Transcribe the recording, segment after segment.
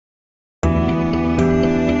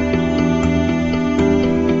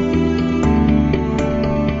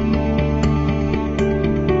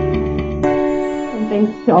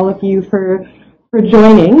to all of you for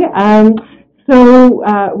joining.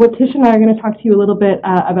 What Tish and I are going to talk to you a little bit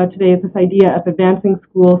about today is this idea of advancing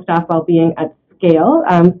school staff well-being at scale.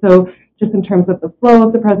 Just in terms of the flow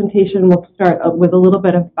of the presentation, we'll start with a little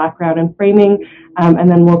bit of background and framing, and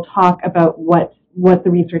then we'll talk about what the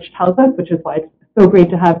research tells us, which is why it's so great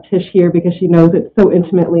to have Tish here because she knows it so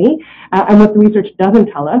intimately, and what the research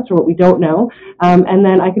doesn't tell us or what we don't know. And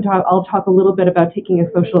then I'll talk a little bit about taking a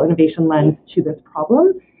social innovation lens to this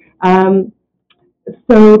problem.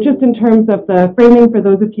 So just in terms of the framing, for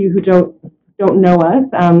those of you who don't know us,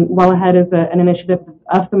 WellAhead is an initiative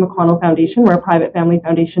of the McConnell Foundation. We're a private family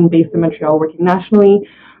foundation based in Montreal working nationally.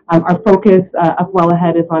 Our focus of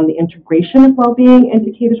WellAhead is on the integration of well-being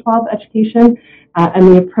into K-12 education, and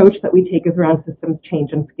the approach that we take is around systems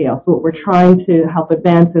change and scale. So what we're trying to help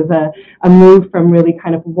advance is a move from really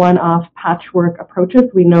kind of one-off patchwork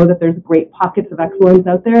approaches. We know that there's great pockets of excellence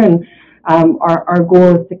out there, and our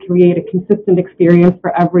goal is to create a consistent experience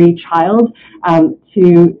for every child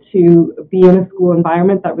to be in a school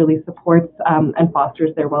environment that really supports and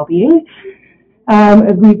fosters their well-being.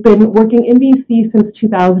 We've been working in BC since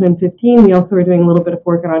 2015. We also are doing a little bit of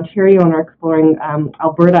work in Ontario and are exploring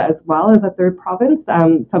Alberta as well as a third province.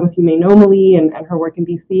 Some of you may know Mali and her work in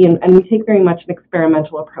BC, and we take very much an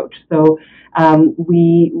experimental approach. So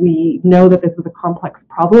we know that this is a complex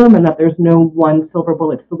problem and that there's no one silver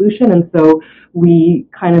bullet solution, and so we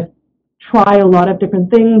kind of try a lot of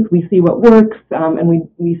different things. We see what works, and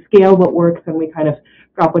we scale what works, and we kind of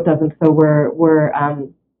drop what doesn't. So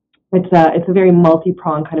it's a very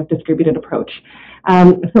multi-pronged kind of distributed approach.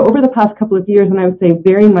 So over the past couple of years, and I would say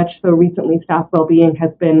very much so recently, staff well-being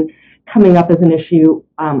has been coming up as an issue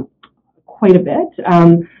quite a bit,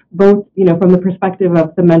 both from the perspective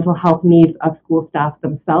of the mental health needs of school staff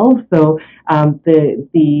themselves. So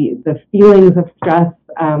the feelings of stress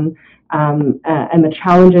and the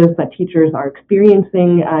challenges that teachers are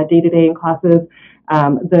experiencing day to day in classes.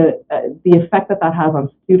 The effect that has on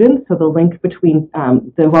students, so the link between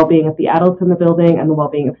the well-being of the adults in the building and the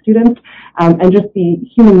well-being of students, and just the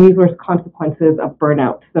human resource consequences of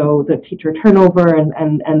burnout, so the teacher turnover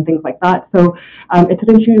and things like that. So it's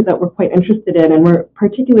an issue that we're quite interested in, and we're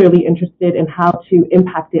particularly interested in how to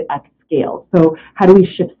impact it at scale. So how do we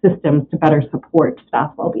shift systems to better support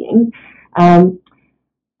staff well-being?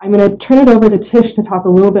 I'm going to turn it over to Tish to talk a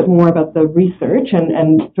little bit more about the research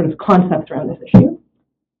and sort of concepts around this issue.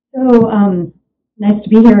 So nice to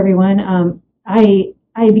be here, everyone. I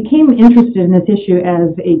became interested in this issue as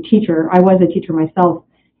a teacher. I was a teacher myself,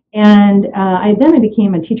 and I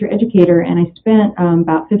became a teacher educator, and I spent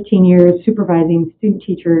about 15 years supervising student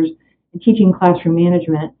teachers and teaching classroom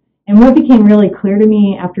management. And what became really clear to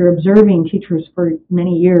me after observing teachers for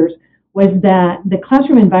many years was that the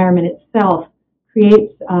classroom environment itself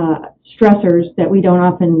creates stressors that we don't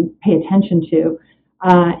often pay attention to.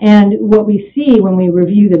 And what we see when we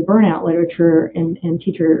review the burnout literature in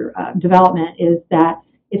teacher development is that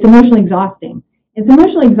it's emotionally exhausting. It's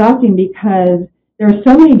emotionally exhausting because there are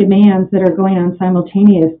so many demands that are going on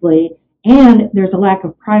simultaneously, and there's a lack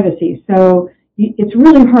of privacy. So it's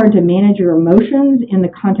really hard to manage your emotions in the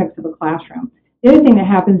context of a classroom. The other thing that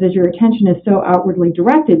happens is your attention is so outwardly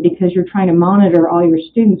directed because you're trying to monitor all your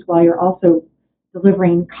students while you're also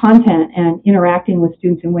delivering content and interacting with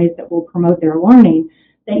students in ways that will promote their learning,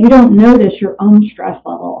 that you don't notice your own stress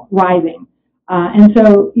level rising. And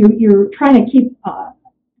so you're trying to keep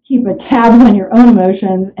a tab on your own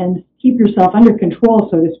emotions and keep yourself under control,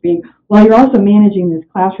 so to speak, while you're also managing this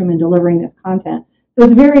classroom and delivering this content. So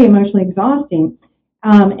it's very emotionally exhausting.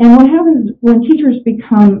 And what happens when teachers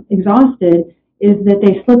become exhausted is that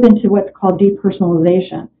they slip into what's called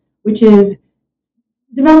depersonalization, which is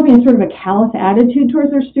developing sort of a callous attitude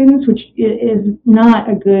towards their students, which is not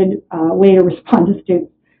a good way to respond to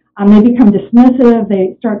students. They become dismissive.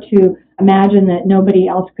 They start to imagine that nobody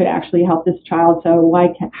else could actually help this child, so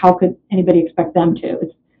how could anybody expect them to?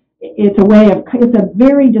 It's a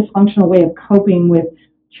very dysfunctional way of coping with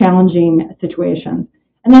challenging situations.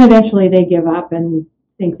 And then eventually they give up and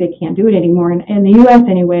think they can't do it anymore. And in the U.S.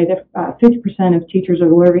 anyway, 50% of teachers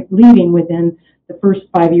are leaving within the first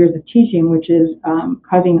 5 years of teaching, which is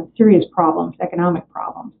causing serious problems, economic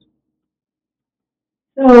problems.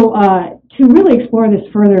 So to really explore this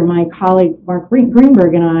further, my colleague Mark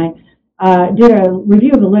Greenberg and I did a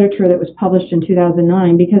review of the literature that was published in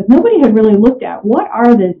 2009 because nobody had really looked at what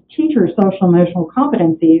are the teacher social emotional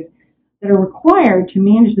competencies that are required to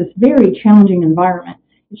manage this very challenging environment.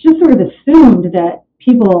 It's just sort of assumed that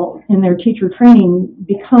people in their teacher training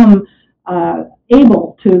become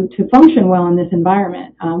able to function well in this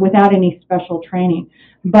environment without any special training.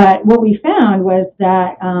 But what we found was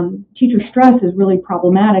that teacher stress is really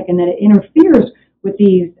problematic and that it interferes with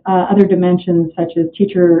these other dimensions such as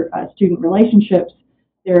teacher-student relationships,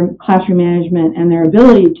 their classroom management, and their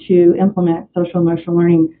ability to implement social-emotional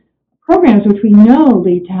learning programs, which we know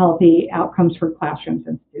lead to healthy outcomes for classrooms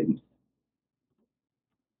and students.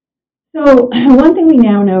 So one thing we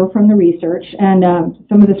now know from the research, and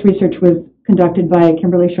some of this research was conducted by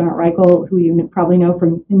Kimberly Schonert-Reichel, who you probably know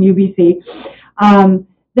from UBC,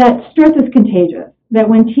 that stress is contagious, that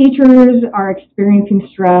when teachers are experiencing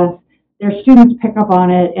stress, their students pick up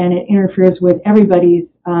on it and it interferes with everybody's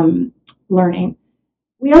learning.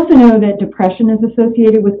 We also know that depression is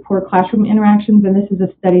associated with poor classroom interactions, and this is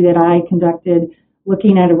a study that I conducted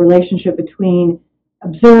looking at a relationship between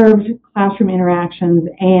observed classroom interactions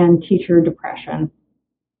and teacher depression.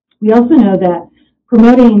 We also know that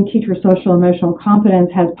promoting teacher social emotional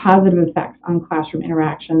competence has positive effects on classroom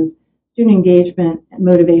interactions, student engagement,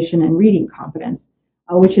 motivation, and reading competence,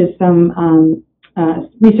 which is some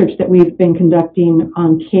research that we've been conducting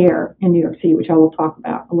on care in New York City, which I will talk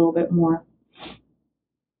about a little bit more.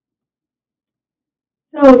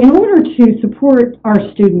 So in order to support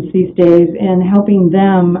our students these days in helping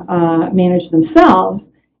them manage themselves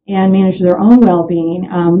and manage their own well-being,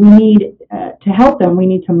 we need to help them, we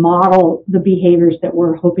need to model the behaviors that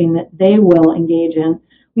we're hoping that they will engage in.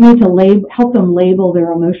 We need to help them label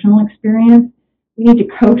their emotional experience. We need to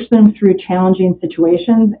coach them through challenging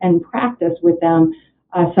situations and practice with them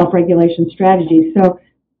self-regulation strategies. So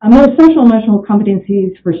most social emotional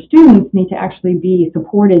competencies for students need to actually be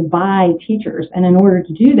supported by teachers. And in order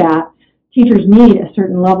to do that, teachers need a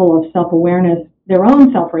certain level of self-awareness, their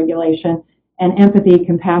own self-regulation, and empathy,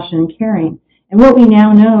 compassion, and caring. And what we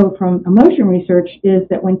now know from emotion research is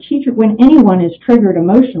that when anyone is triggered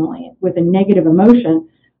emotionally with a negative emotion,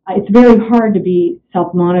 it's very hard to be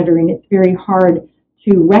self-monitoring. It's very hard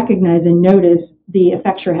to recognize and notice the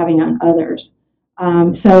effects you're having on others.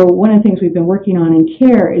 So one of the things we've been working on in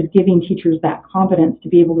care is giving teachers that competence to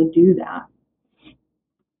be able to do that.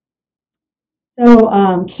 So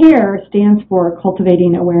CARE stands for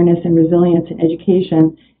Cultivating Awareness and Resilience in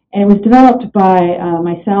Education, and it was developed by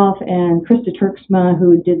myself and Krista Turksma,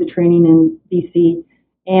 who did the training in DC,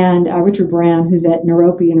 and Richard Brown, who's at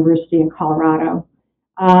Naropa University in Colorado.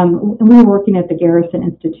 And we were working at the Garrison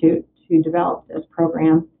Institute to develop this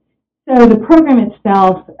program. So the program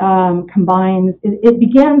itself combines, it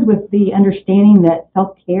begins with the understanding that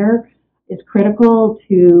self-care is critical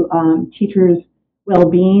to teachers'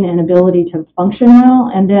 well-being and ability to function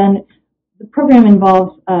well. And then the program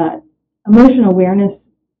involves emotional awareness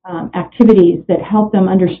activities that help them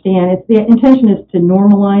understand. The intention is to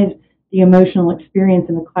normalize the emotional experience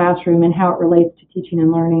in the classroom and how it relates to teaching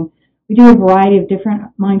and learning. We do a variety of different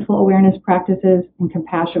mindful awareness practices and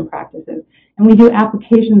compassion practices. And we do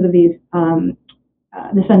applications of these,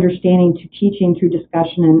 this understanding to teaching through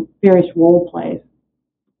discussion and various role plays.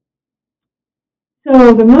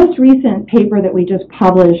 So the most recent paper that we just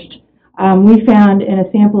published, we found in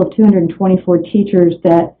a sample of 224 teachers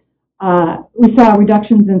that we saw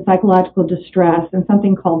reductions in psychological distress and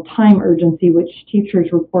something called time urgency, which teachers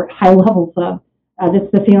report high levels of.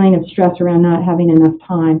 That's the feeling of stress around not having enough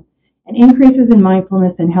time. And increases in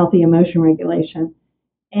mindfulness and healthy emotion regulation.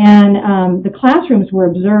 And the classrooms were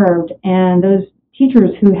observed, and those teachers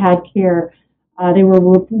who had care, they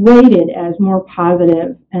were rated as more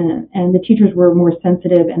positive, and the teachers were more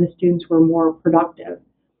sensitive, and the students were more productive.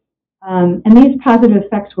 And these positive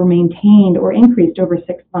effects were maintained or increased over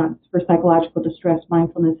 6 months for psychological distress,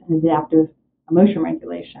 mindfulness, and adaptive emotion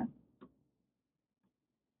regulation.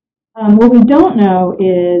 What we don't know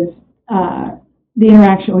is the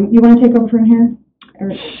interaction. You want to take over from here?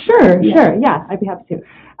 Sure, yeah, I'd be happy to.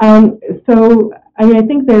 So, I mean, I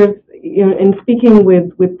think there's, in speaking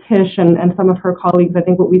with Tish and some of her colleagues, I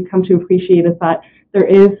think what we've come to appreciate is that there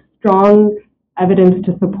is strong evidence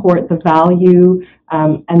to support the value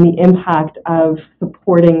and the impact of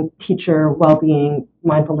supporting teacher well-being,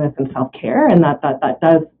 mindfulness, and self-care, and that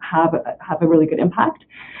does have a really good impact.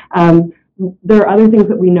 There are other things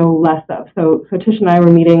that we know less of. So Tish and I were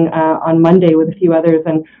meeting on Monday with a few others,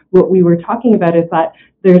 and what we were talking about is that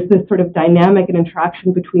there's this sort of dynamic and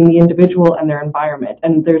interaction between the individual and their environment,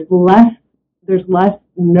 and there's less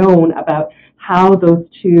known about how those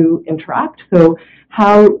two interact. So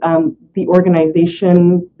how the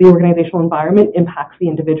organizational environment impacts the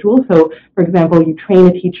individual. So, for example, you train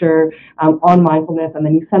a teacher on mindfulness, and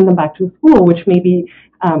then you send them back to a school, which maybe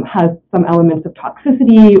has some elements of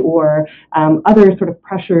toxicity or other sort of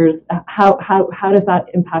pressures. How does that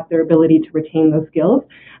impact their ability to retain those skills?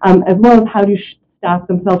 As well as how do staff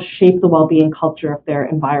themselves shape the well-being culture of their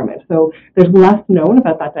environment. So there's less known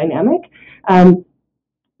about that dynamic.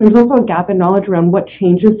 There's also a gap in knowledge around what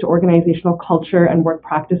changes to organizational culture and work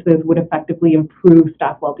practices would effectively improve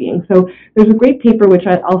staff well-being. So there's a great paper which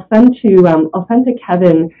I'll send to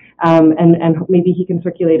Kevin, and maybe he can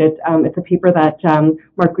circulate it. It's a paper that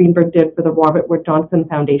Mark Greenberg did for the Robert Wood Johnson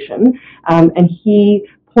Foundation, and he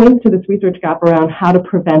points to this research gap around how to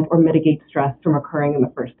prevent or mitigate stress from occurring in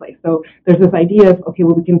the first place. So there's this idea of, okay,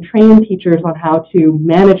 well, we can train teachers on how to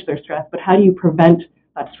manage their stress, but how do you prevent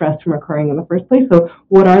that stress from occurring in the first place? So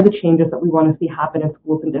what are the changes that we want to see happen in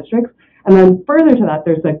schools and districts? And then further to that,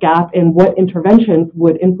 there's a gap in what interventions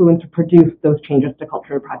would influence or produce those changes to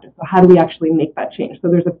culture and practice. So how do we actually make that change? So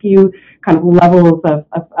there's a few kind of levels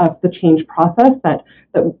of the change process that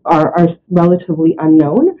are relatively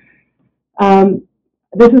unknown.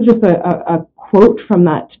 This is just a quote from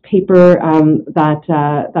that paper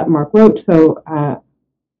that Mark wrote. So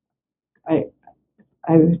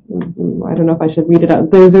I don't know if I should read it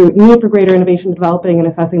out. There's a need for greater innovation developing and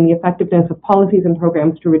assessing the effectiveness of policies and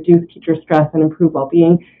programs to reduce teacher stress and improve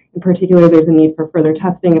well-being. In particular, there's a need for further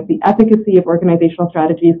testing of the efficacy of organizational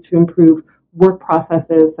strategies to improve work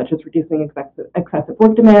processes, such as reducing excessive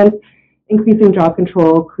work demands, increasing job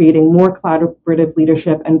control, creating more collaborative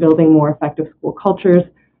leadership, and building more effective school cultures.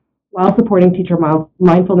 While supporting teacher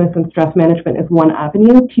mindfulness and stress management is one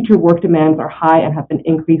avenue, teacher work demands are high and have been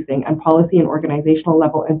increasing, and policy and organizational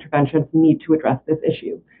level interventions need to address this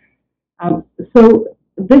issue. So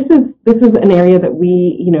this is an area that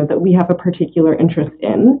we have a particular interest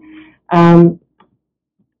in.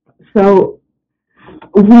 So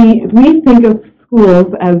we think of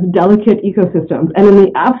schools as delicate ecosystems, and in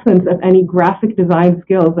the absence of any graphic design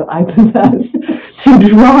skills that I possess to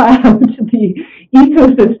draw out the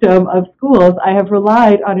ecosystem of schools, I have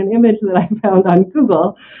relied on an image that I found on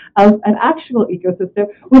Google of an actual ecosystem,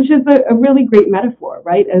 which is a really great metaphor,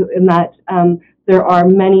 right? In that there are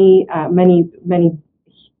many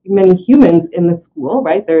humans in the school,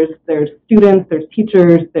 right? There's students, there's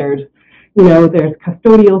teachers, there's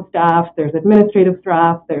custodial staff, there's administrative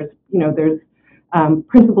staff, there's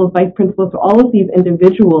principals, vice principals. So all of these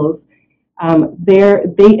individuals,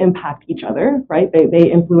 they impact each other, right?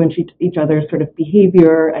 They influence each other's sort of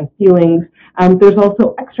behavior and feelings. There's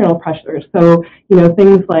also external pressures. So,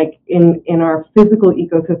 things like in our physical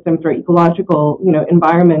ecosystems or ecological,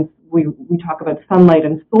 environments, we talk about sunlight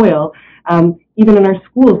and soil. Even in our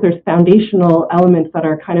schools, there's foundational elements that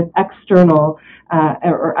are kind of external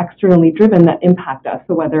or externally driven that impact us.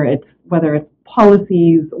 So whether it's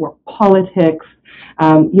policies or politics,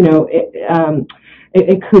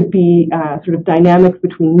 it could be sort of dynamics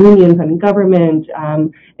between unions and government.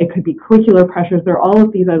 It could be curricular pressures. There are all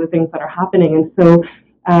of these other things that are happening, and so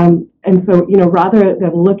rather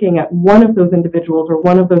than looking at one of those individuals or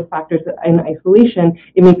one of those factors in isolation,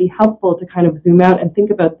 it may be helpful to kind of zoom out and think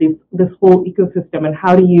about this whole ecosystem and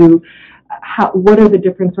what are the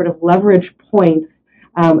different sort of leverage points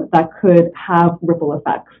that could have ripple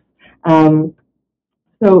effects.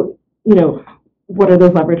 What are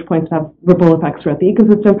those leverage points that have ripple effects throughout the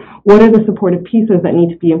ecosystem? What are the supportive pieces that need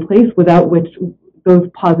to be in place without which those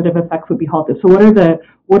positive effects would be halted? So what are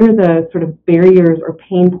the sort of barriers or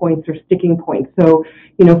pain points or sticking points? So,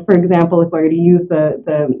 for example, if I were to use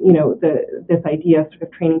this idea of sort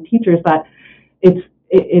of training teachers, that it's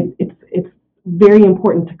very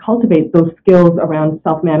important to cultivate those skills around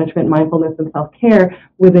self-management, mindfulness, and self-care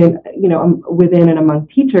within and among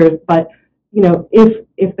teachers. But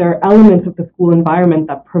if there are elements of the school environment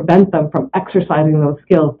that prevent them from exercising those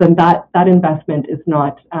skills, then that investment is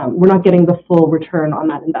not, we're not getting the full return on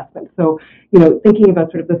that investment. So, thinking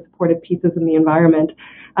about sort of the supportive pieces in the environment,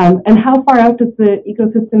 and how far out does the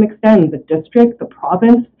ecosystem extend? The district, the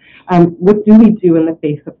province, what do we do in the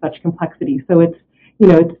face of such complexity? So it's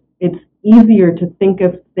easier to think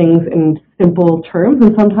of things in simple terms,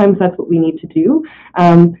 and sometimes that's what we need to do.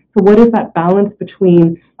 So what is that balance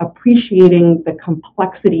between appreciating the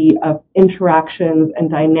complexity of interactions and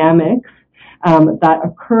dynamics that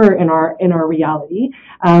occur in our reality,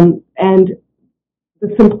 and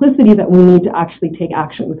the simplicity that we need to actually take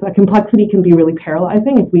action? So that complexity can be really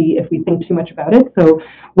paralyzing if we think too much about it. So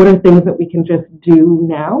what are things that we can just do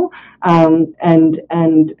now and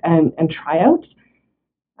try out?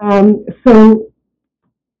 So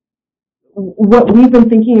what we've been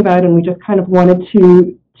thinking about, and we just kind of wanted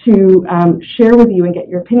to share with you and get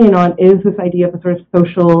your opinion on, is this idea of a sort of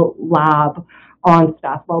social lab on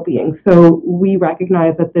staff well-being. So we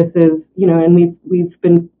recognize that this is, and we've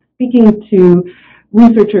been speaking to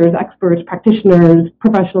researchers, experts, practitioners,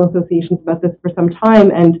 professional associations about this for some time,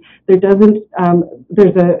 and there's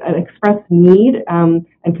an expressed need and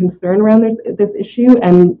concern around this issue,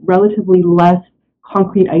 and relatively less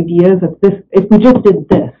concrete ideas of this. If we just did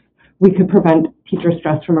this, we could prevent teacher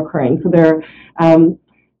stress from occurring. So there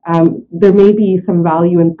may be some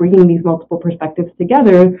value in bringing these multiple perspectives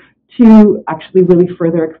together to actually really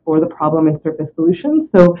further explore the problem and surface solutions.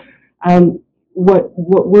 So what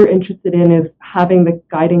we're interested in is having the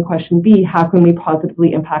guiding question be, how can we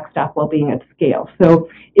positively impact staff well-being at scale? So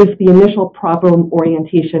if the initial problem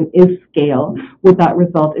orientation is scale, would that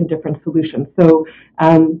result in different solutions? So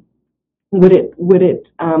would it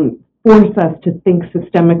force us to think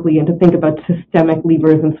systemically and to think about systemic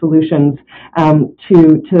levers and solutions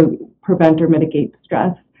to prevent or mitigate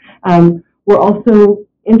stress? We're also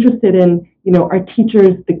interested in, are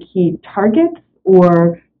teachers the key targets,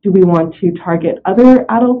 or do we want to target other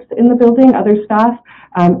adults in the building, other staff,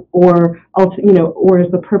 or is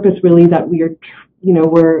the purpose really that we're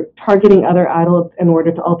targeting other adults in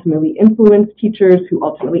order to ultimately influence teachers who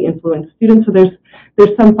ultimately influence students? So there's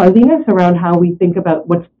some fuzziness around how we think about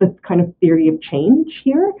what's the kind of theory of change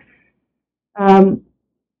here.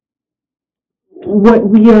 What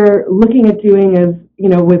we are looking at doing is,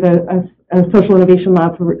 with a social innovation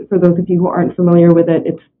lab, for those of you who aren't familiar with it,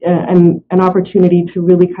 it's an opportunity to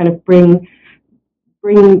really kind of bring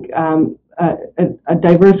a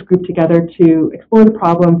diverse group together to explore the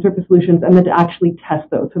problem, surface solutions, and then to actually test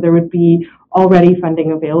those. So there would be already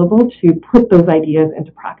funding available to put those ideas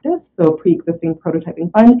into practice, so pre-existing prototyping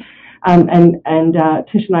fund. And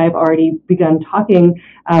Tish and I have already begun talking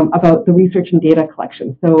about the research and data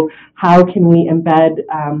collection. So how can we embed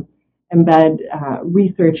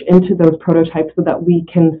research into those prototypes so that we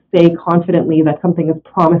can say confidently that something is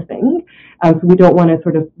promising. So we don't want to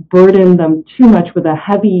sort of burden them too much with a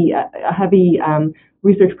heavy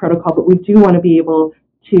research protocol, but we do want to be able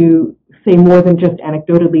to say more than just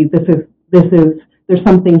anecdotally, there's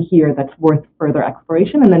something here that's worth further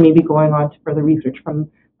exploration, and then maybe going on to further research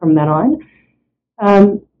from then on.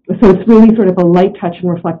 So it's really sort of a light touch and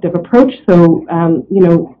reflective approach. So,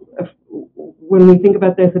 when we think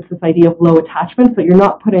about this, it's this idea of low attachment. So you're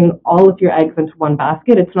not putting all of your eggs into one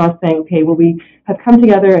basket. It's not saying, okay, well, we have come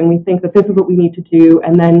together and we think that this is what we need to do,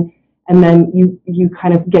 and then you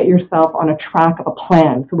kind of get yourself on a track of a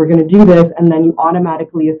plan. So we're going to do this, and then you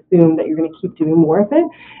automatically assume that you're going to keep doing more of it.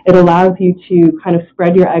 It allows you to kind of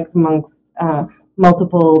spread your eggs amongst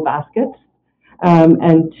multiple baskets,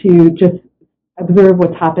 and to just observe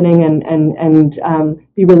what's happening and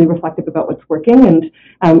be really reflective about what's working.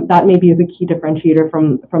 And that maybe is a key differentiator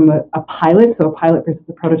from a pilot. So a pilot versus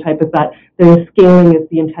a prototype is that the scaling is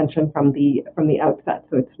the intention from the outset.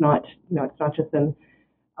 So it's not just a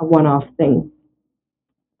one-off thing.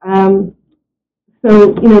 So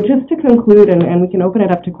just to conclude, and we can open it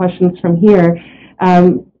up to questions from here. I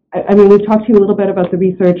mean, we've talked to you a little bit about the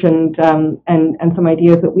research and some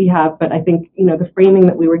ideas that we have, but I think the framing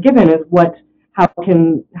that we were given is how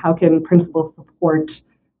can principals support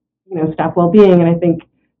staff well-being, and I think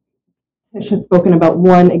Tish has spoken about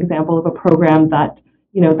one example of a program that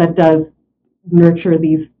that does nurture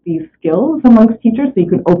these skills amongst teachers. So you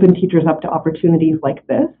can open teachers up to opportunities like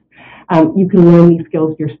this. You can learn these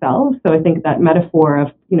skills yourself. So I think that metaphor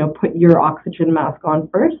of put your oxygen mask on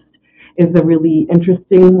first is a really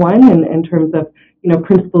interesting one in terms of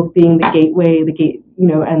principals being the gateway,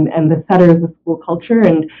 and the setters of school culture.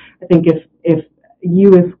 And I think if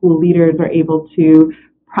you as school leaders are able to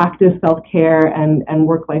practice self-care and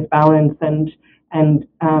work-life balance, and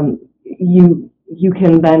you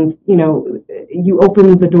can then you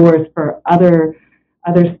open the doors for other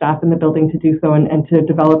staff in the building to do so, and to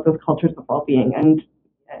develop those cultures of well-being. And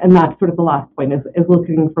that's sort of the last point, is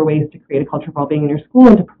looking for ways to create a culture of well-being in your school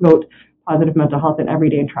and to promote positive mental health and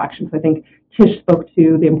everyday interactions. So I think Tish spoke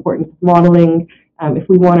to the importance of modeling. If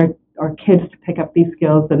we want our kids to pick up these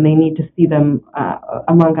skills, then they need to see them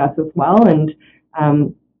among us as well. And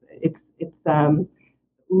it's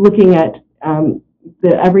looking at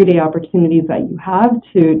the everyday opportunities that you have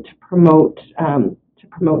to promote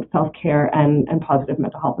self-care and positive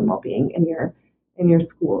mental health and well-being in your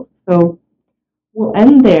schools. So we'll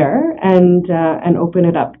end there and open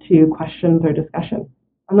it up to questions or discussion.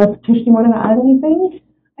 Unless, Tish, do you want to add anything?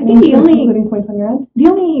 I think the only points on your end? The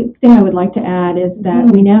only thing I would like to add is that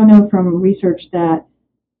we now know from research that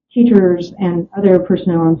teachers and other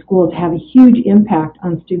personnel in schools have a huge impact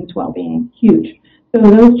on students' well-being, huge. So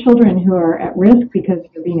those children who are at risk because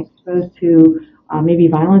they're being exposed to maybe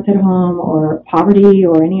violence at home or poverty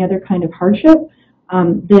or any other kind of hardship,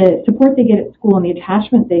 the support they get at school and the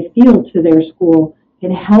attachment they feel to their school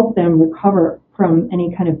can help them recover from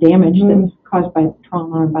any kind of damage that's caused by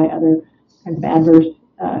trauma or by other kinds of adverse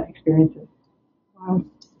experiences. Wow.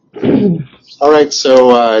 All right,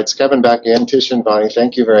 so it's Kevin back in. Tish and Vani,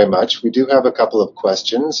 thank you very much. We do have a couple of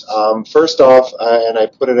questions. First off, and I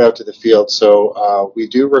put it out to the field, so we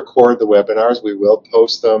do record the webinars. We will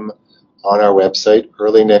post them on our website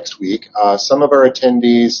early next week. Some of our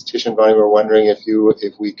attendees, Tish and Vani, were wondering if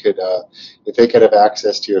they could have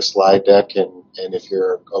access to your slide deck, and if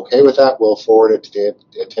you're okay with that, we'll forward it to the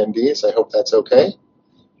attendees. I hope that's okay.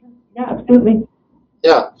 Yeah, absolutely.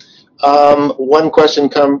 Yeah. One question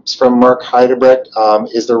comes from Mark Heidebrecht.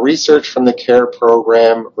 Is the research from the CARE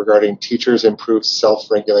program regarding teachers' improved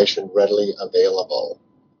self-regulation readily available?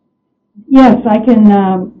 Yes, I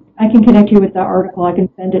can connect you with the article. I can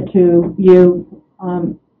send it to you,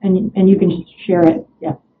 and you can share it.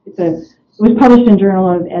 Yeah, it was published in Journal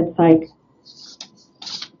of Ed Psych.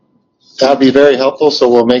 That'd be very helpful. So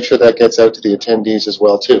we'll make sure that gets out to the attendees as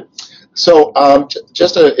well too. So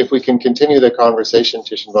if we can continue the conversation,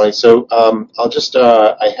 Tish and Vani. So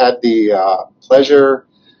I had the pleasure,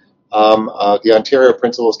 the Ontario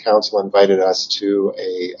Principals Council invited us to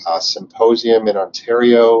a symposium in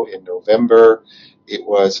Ontario in November. It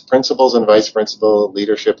was principals and vice principal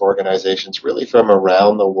leadership organizations really from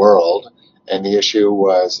around the world, and the issue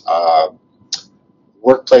was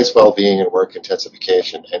workplace well-being and work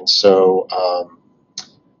intensification. And so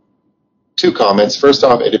two comments. First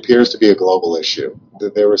off, it appears to be a global issue.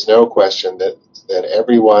 There was no question that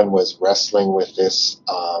everyone was wrestling with this,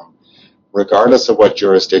 regardless of what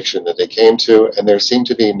jurisdiction that they came to, and there seemed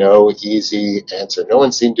to be no easy answer. No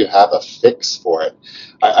one seemed to have a fix for it.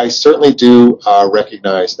 I certainly do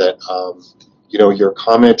recognize that, your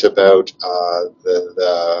comment about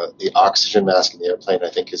the oxygen mask in the airplane, I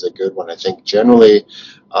think, is a good one. I think generally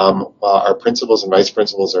our principals and vice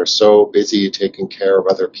principals are so busy taking care of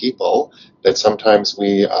other people that sometimes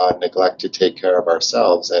we neglect to take care of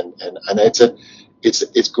ourselves. And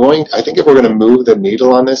it's going, I think if we're going to move the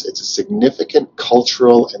needle on this, it's a significant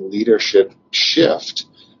cultural and leadership shift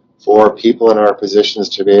for people in our positions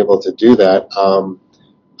to be able to do that.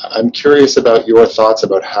 I'm curious about your thoughts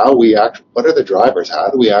about what are the drivers? How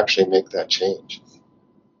do we actually make that change?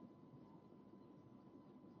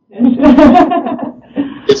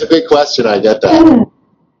 It's a big question, I get that.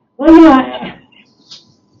 Well,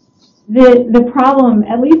 the problem,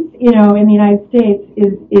 at least, in the United States,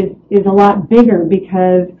 is a lot bigger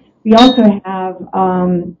because we also have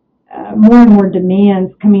more and more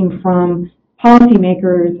demands coming from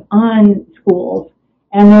policymakers on schools,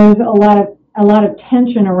 and there's a lot of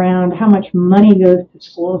tension around how much money goes to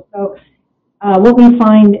schools. So what we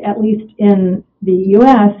find, at least in the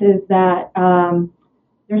U.S., is that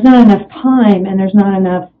there's not enough time and there's not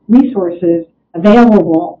enough resources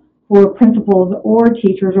available for principals or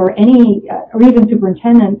teachers or or even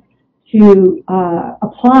superintendents to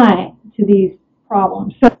apply to these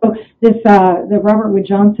problems. So the Robert Wood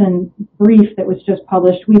Johnson brief that was just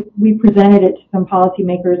published, we presented it to some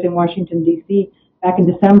policymakers in Washington, D.C. back in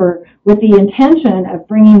December with the intention of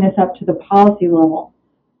bringing this up to the policy level,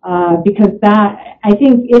 because that, I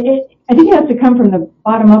think it has to come from the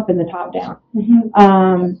bottom up and the top down.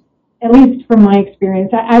 Mm-hmm. At least from my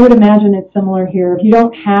experience, I would imagine it's similar here. If you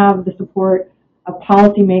don't have the support of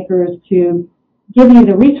policymakers to give you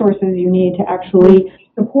the resources you need to actually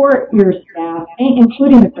support your staff,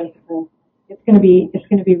 including the principals, it's going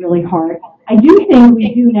to be really hard. I do think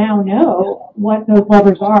we do now know what those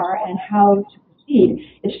levers are and how to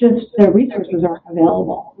proceed. It's just the resources aren't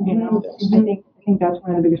available. I think that's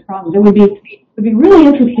one of the biggest problems. It would be really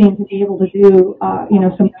interesting to be able to do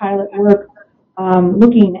some pilot work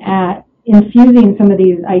looking at infusing some of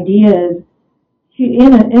these ideas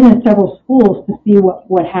in several schools to see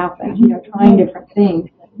what happens. Trying different things.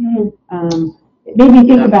 It made me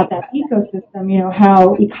think about that ecosystem.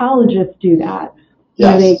 How ecologists do that.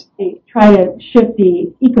 Yes. They try to shift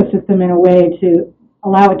the ecosystem in a way to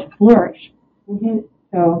allow it to flourish. Mm-hmm.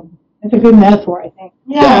 So it's a good metaphor, I think.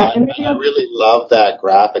 Yeah, I really love that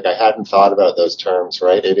graphic. I hadn't thought about those terms,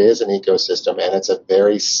 right? It is an ecosystem, and it's a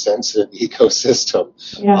very sensitive ecosystem,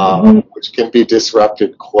 which can be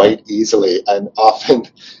disrupted quite easily. And often,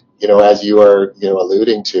 as you are,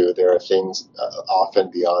 alluding to, there are things often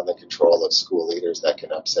beyond the control of school leaders that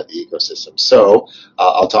can upset the ecosystem. So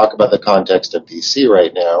I'll talk about the context of BC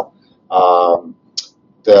right now.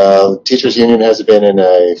 The teachers union has been in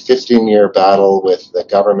a 15-year battle with the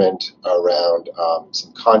government around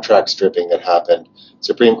some contract stripping that happened.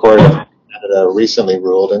 Supreme Court of Canada recently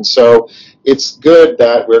ruled, and so it's good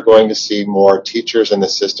that we're going to see more teachers in the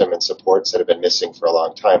system and supports that have been missing for a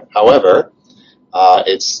long time. However,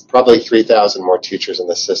 it's probably 3,000 more teachers in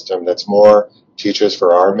the system. That's more teachers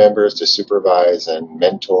for our members to supervise and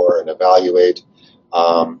mentor and evaluate.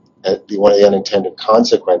 One of the unintended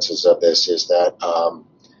consequences of this is that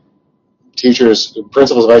teachers,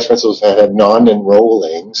 principals, vice principals that had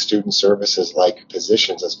non-enrolling student services-like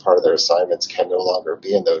positions as part of their assignments can no longer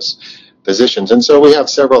be in those positions. And so we have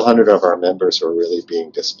several hundred of our members who are really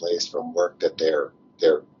being displaced from work that they're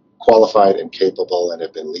qualified and capable and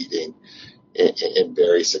have been leading in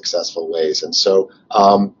very successful ways. And so,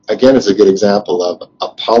 again, it's a good example of a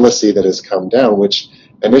policy that has come down, which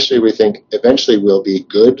initially we think eventually will be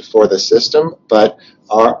good for the system, but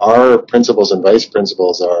our principals and vice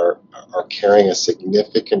principals are carrying a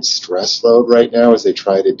significant stress load right now as they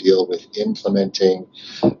try to deal with implementing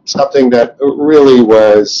something that really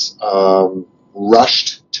was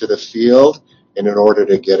rushed to the field in order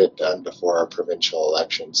to get it done before our provincial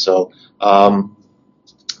election. So,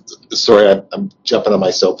 sorry, I'm jumping on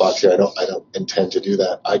my soapbox here. I don't intend to do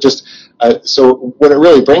that. So what it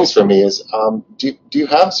really brings for me is, do you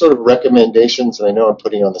have sort of recommendations, and I know I'm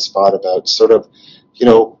putting you on the spot, about sort of,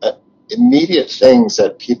 immediate things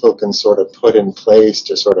that people can sort of put in place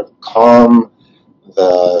to sort of calm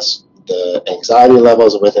the anxiety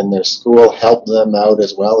levels within their school, help them out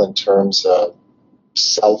as well in terms of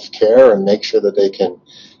self-care, and make sure that they can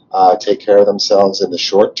take care of themselves in the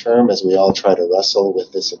short term as we all try to wrestle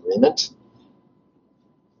with this agreement?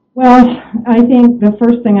 Well, I think the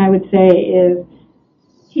first thing I would say is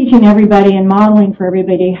teaching everybody and modeling for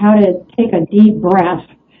everybody how to take a deep breath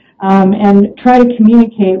and try to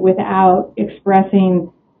communicate without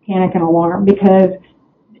expressing panic and alarm, because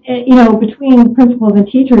between principals and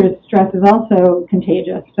teachers, stress is also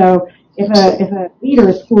contagious. So if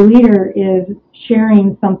a school leader is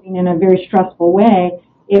sharing something in a very stressful way,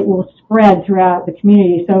 it will spread throughout the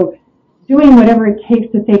community. So doing whatever it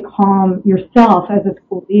takes to stay calm yourself as a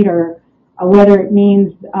school leader, whether it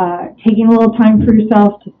means taking a little time for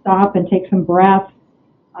yourself to stop and take some breaths,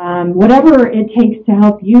 whatever it takes to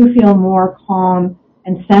help you feel more calm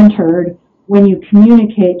and centered when you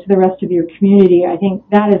communicate to the rest of your community. I think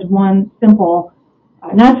that is one simple,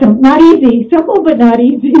 simple but not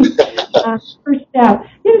easy first step.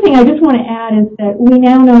 The other thing I just want to add is that we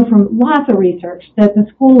now know from lots of research that the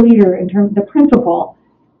school leader, in terms of the principal,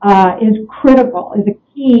 is critical, is a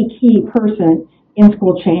key person in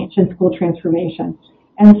school change and school transformation.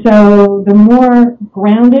 And so the more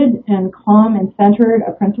grounded and calm and centered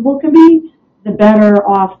a principal can be, the better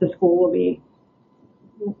off the school will be.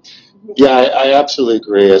 Yeah, I absolutely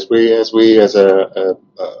agree. As we as a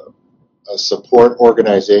support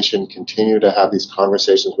organization continue to have these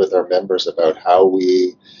conversations with our members about how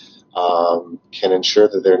we can ensure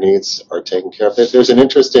that their needs are taken care of. There's an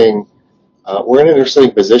interesting, we're in an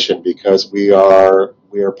interesting position because we are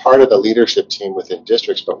part of the leadership team within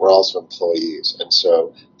districts, but we're also employees. And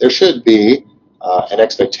so there should be an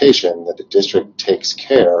expectation that the district takes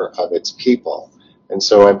care of its people. And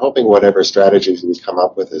so I'm hoping whatever strategies we come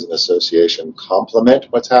up with as an association complement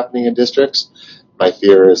what's happening in districts. My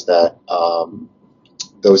fear is that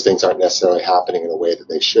those things aren't necessarily happening in a way that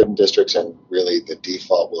they should in districts, and really the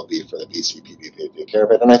default will be for the BCPP to take care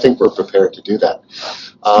of it. And I think we're prepared to do that.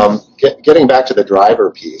 Getting back to the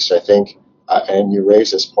driver piece, I think, and you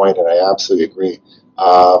raise this point, and I absolutely agree,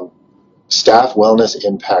 staff wellness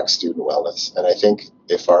impacts student wellness. And I think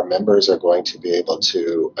if our members are going to be able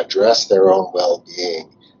to address their own well-being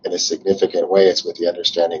in a significant way, it's with the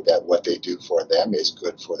understanding that what they do for them is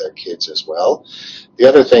good for their kids as well. The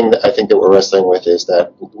other thing that I think that we're wrestling with is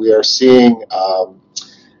that we are seeing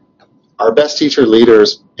our best teacher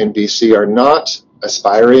leaders in BC are not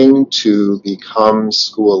aspiring to become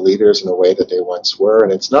school leaders in a way that they once were.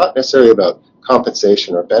 And it's not necessarily about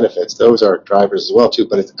compensation or benefits. Those are drivers as well, too.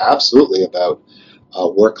 But it's absolutely about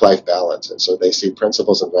work-life balance. And so they see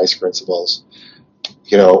principals and vice principals,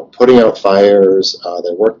 putting out fires,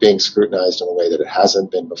 their work being scrutinized in a way that it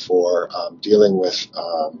hasn't been before, dealing with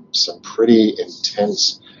some pretty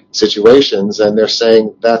intense situations, and they're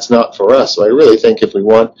saying that's not for us. So I really think if we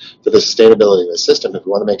want, for the sustainability of the system, if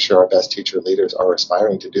we want to make sure our best teacher leaders are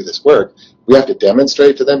aspiring to do this work, we have to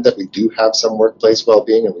demonstrate to them that we do have some workplace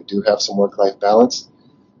well-being and we do have some work-life balance.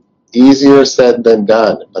 Easier said than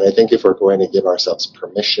done, but I think if we're going to give ourselves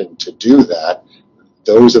permission to do that,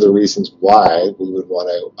 those are the reasons why we would want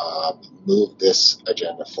to move this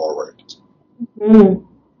agenda forward. Mm-hmm.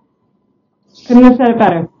 Couldn't have said it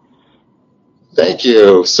better. Thank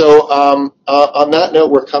you. So on that note,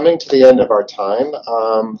 we're coming to the end of our time.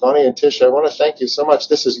 Vani and Tish, I want to thank you so much.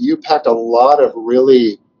 You packed a lot of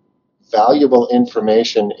really valuable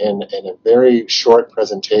information in a very short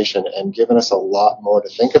presentation and given us a lot more to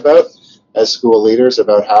think about as school leaders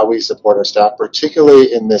about how we support our staff,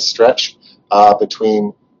 particularly in this stretch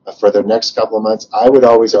for the next couple of months. I would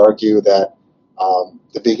always argue that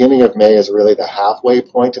the beginning of May is really the halfway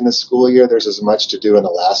point in the school year. There's as much to do in the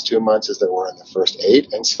last 2 months as there were in the first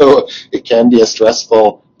 8, and so it can be a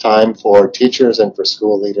stressful time for teachers and for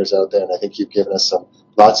school leaders out there, and I think you've given us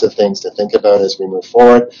lots of things to think about as we move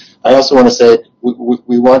forward. I also want to say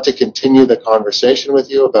we want to continue the conversation with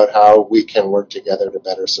you about how we can work together to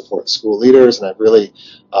better support school leaders, and I've really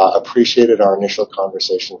appreciated our initial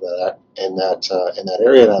conversation in that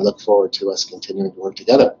area, and I look forward to us continuing to work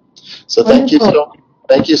together. So thank you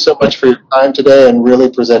so much for your time today and really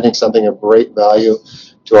presenting something of great value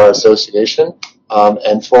to our association.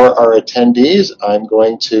 And for our attendees, I'm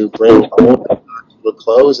going to bring to a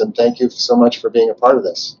close, and thank you so much for being a part of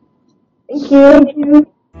this. Thank you.